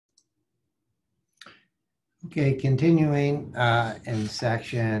Okay, continuing in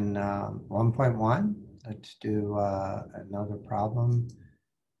section 1.1, let's do another problem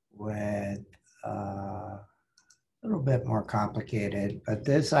with a little bit more complicated, but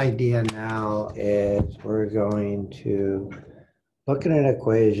this idea now is we're going to look at an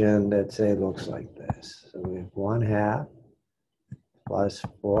equation that say looks like this. So we have 1/2 plus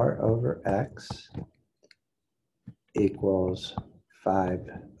 4 over x equals 5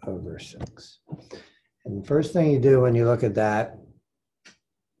 over 6. And the first thing you do when you look at that,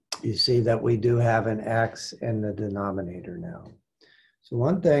 you see that we do have an x in the denominator now. So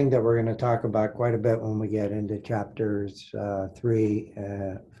one thing that we're going to talk about quite a bit when we get into chapters 3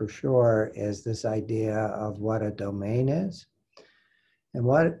 for sure is this idea of what a domain is. And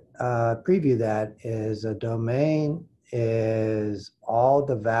what preview that is a domain is all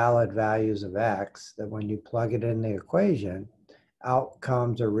the valid values of x that when you plug it in the equation, out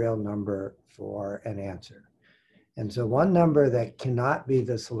comes a real number for an answer. And so one number that cannot be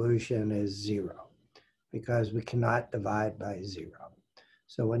the solution is 0, because we cannot divide by 0.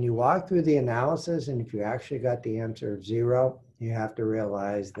 So when you walk through the analysis, and if you actually got the answer of 0, you have to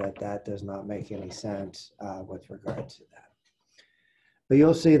realize that that does not make any sense with regards to that. But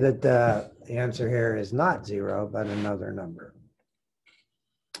you'll see that the answer here is not 0, but another number.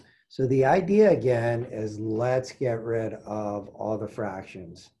 So the idea again is let's get rid of all the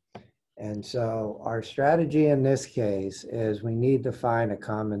fractions. And so our strategy in this case is we need to find a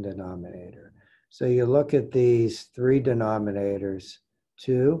common denominator. So you look at these three denominators,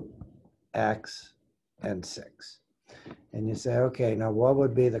 2, x, and 6. And you say, okay, now what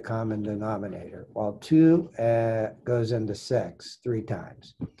would be the common denominator? Well, 2 goes into 6 3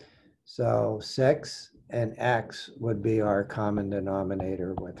 times. So 6 and x would be our common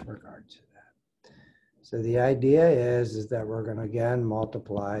denominator with regards to that. So the idea is that we're going to again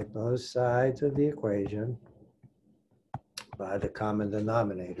multiply both sides of the equation by the common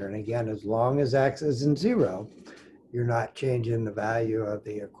denominator. And again, as long as x isn't 0, you're not changing the value of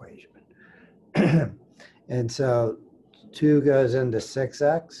the equation. And so 2 goes into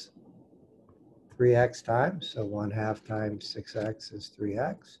 6x, 3x times. So 1/2 times 6x is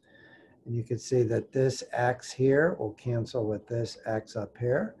 3x. And you can see that this x here will cancel with this x up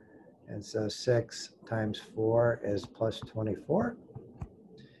here. And so 6 times 4 is plus 24.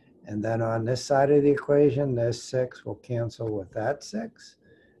 And then on this side of the equation, this 6 will cancel with that 6.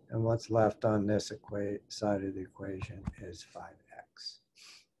 And what's left on this side of the equation is 5x.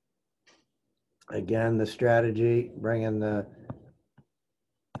 Again, the strategy, bringing the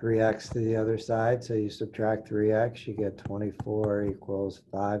 3x to the other side. So you subtract 3x, you get 24 equals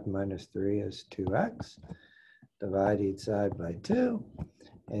 5 minus 3 is 2x. Divide each side by 2,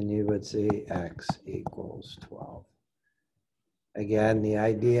 and you would see x equals 12. Again, the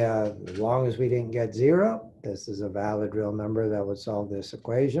idea of as long as we didn't get 0, this is a valid real number that would solve this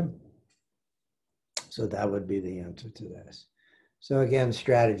equation. So that would be the answer to this. So again,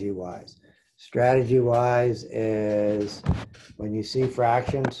 strategy-wise. Strategy-wise is when you see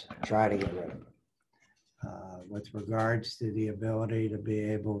fractions, try to get rid of them. With regards to the ability to be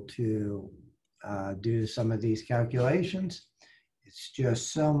able to do some of these calculations, it's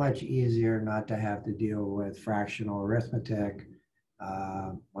just so much easier not to have to deal with fractional arithmetic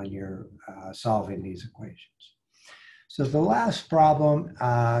when you're solving these equations. So the last problem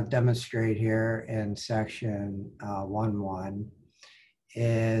demonstrated here in section 1.1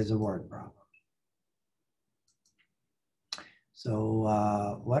 is a word problem.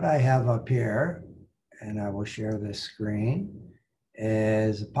 So what I have up here, and I will share this screen,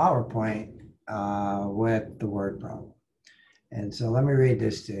 is a PowerPoint with the word problem. And so let me read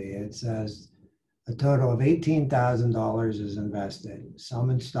this to you. It says, a total of $18,000 is invested,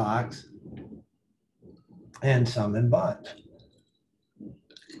 some in stocks and some in bonds.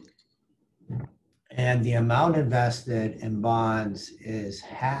 And the amount invested in bonds is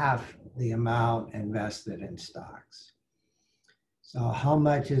half the amount invested in stocks. So how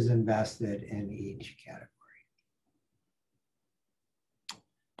much is invested in each category?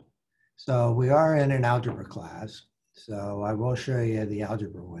 So we are in an algebra class, so I will show you the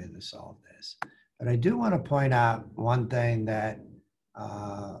algebra way to solve this. But I do want to point out one thing that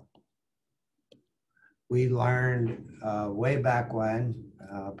we learned way back when,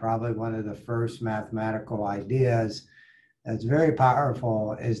 probably one of the first mathematical ideas that's very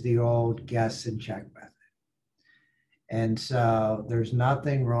powerful is the old guess and check method. And so there's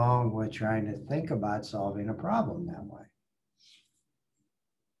nothing wrong with trying to think about solving a problem that way.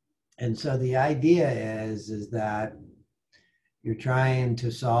 And so the idea is that you're trying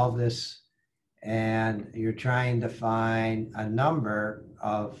to solve this and you're trying to find a number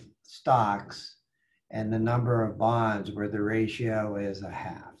of stocks, and the number of bonds where the ratio is a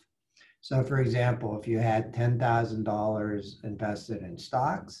half. So for example, if you had $10,000 invested in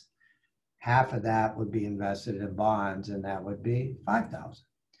stocks, half of that would be invested in bonds, and that would be 5,000.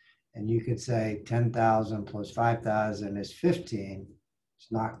 And you could say 10,000 plus 5,000 is 15.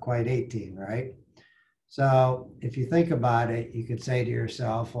 It's not quite 18, right? So if you think about it, you could say to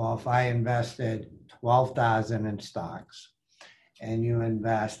yourself, well, if I invested 12,000 in stocks and you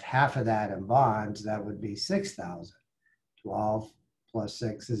invest half of that in bonds, that would be 6,000. 12 plus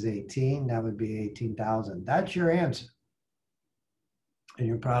 6 is 18. That would be 18,000. That's your answer. And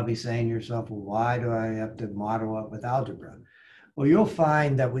you're probably saying to yourself, well, why do I have to model it with algebra? Well, you'll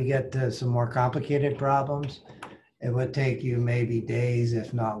find that we get to some more complicated problems. It would take you maybe days,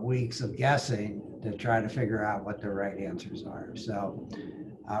 if not weeks, of guessing to try to figure out what the right answers are. So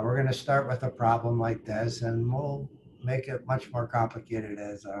we're going to start with a problem like this, and we'll make it much more complicated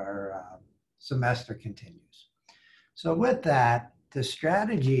as our semester continues. So with that, the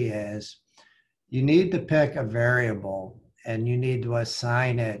strategy is you need to pick a variable and you need to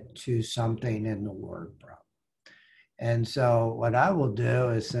assign it to something in the word problem. And so what I will do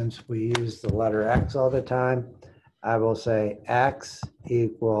is, since we use the letter X all the time, I will say X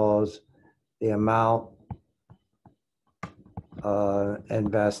equals the amount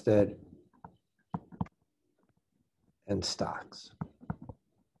invested in stocks.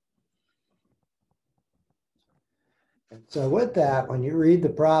 And so with that, when you read the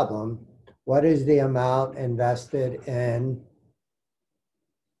problem, what is the amount invested in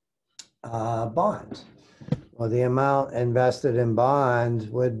bonds? Well, the amount invested in bonds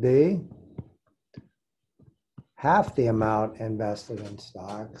would be half the amount invested in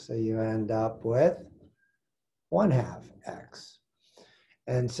stocks. So you end up with 1/2 X.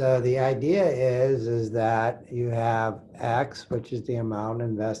 And so the idea is that you have X, which is the amount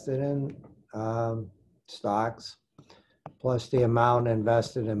invested in stocks, plus the amount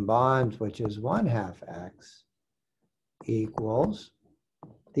invested in bonds, which is 1/2 X, equals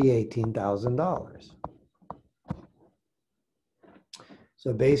the $18,000.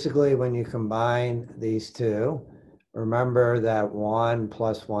 So basically, when you combine these two, remember that 1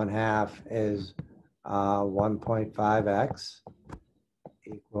 plus 1/2 is 1.5x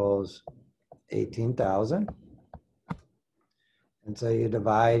equals 18,000. And so you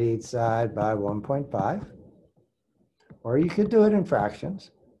divide each side by 1.5. Or you could do it in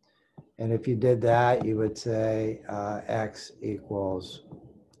fractions. And if you did that, you would say x equals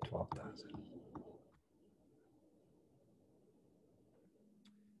 12,000.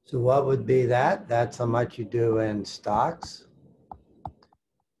 So what would be that? That's how much you do in stocks.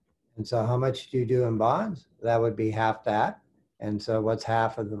 And so how much do you do in bonds? That would be half that. And so what's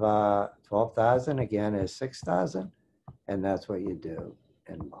half of 12,000? Again, is 6,000. And that's what you do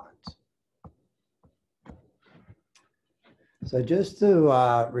in bonds. So just to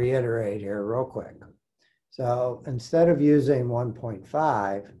reiterate here real quick. So instead of using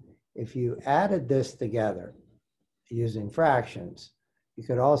 1.5, if you added this together using fractions, you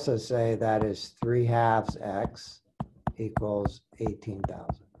could also say that is 3/2 x equals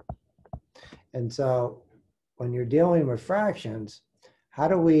 18,000. And so when you're dealing with fractions, how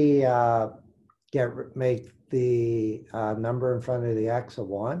do we make the number in front of the x a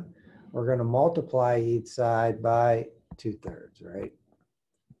 1? We're going to multiply each side by 2/3, right?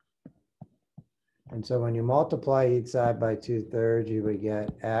 And so when you multiply each side by 2/3, you would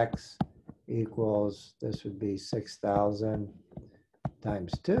get x equals, this would be 6,000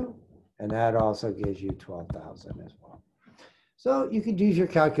 times 2, and that also gives you 12,000 as well. So you could use your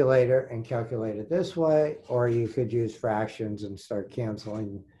calculator and calculate it this way, or you could use fractions and start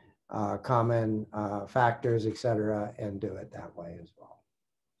canceling common factors, etc., and do it that way as well.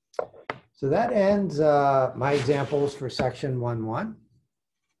 So that ends my examples for section 1.1.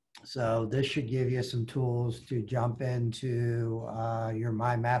 So this should give you some tools to jump into your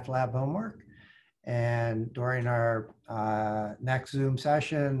My Math Lab homework. And during our next Zoom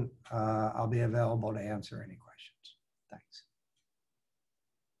session, I'll be available to answer any questions. Thanks.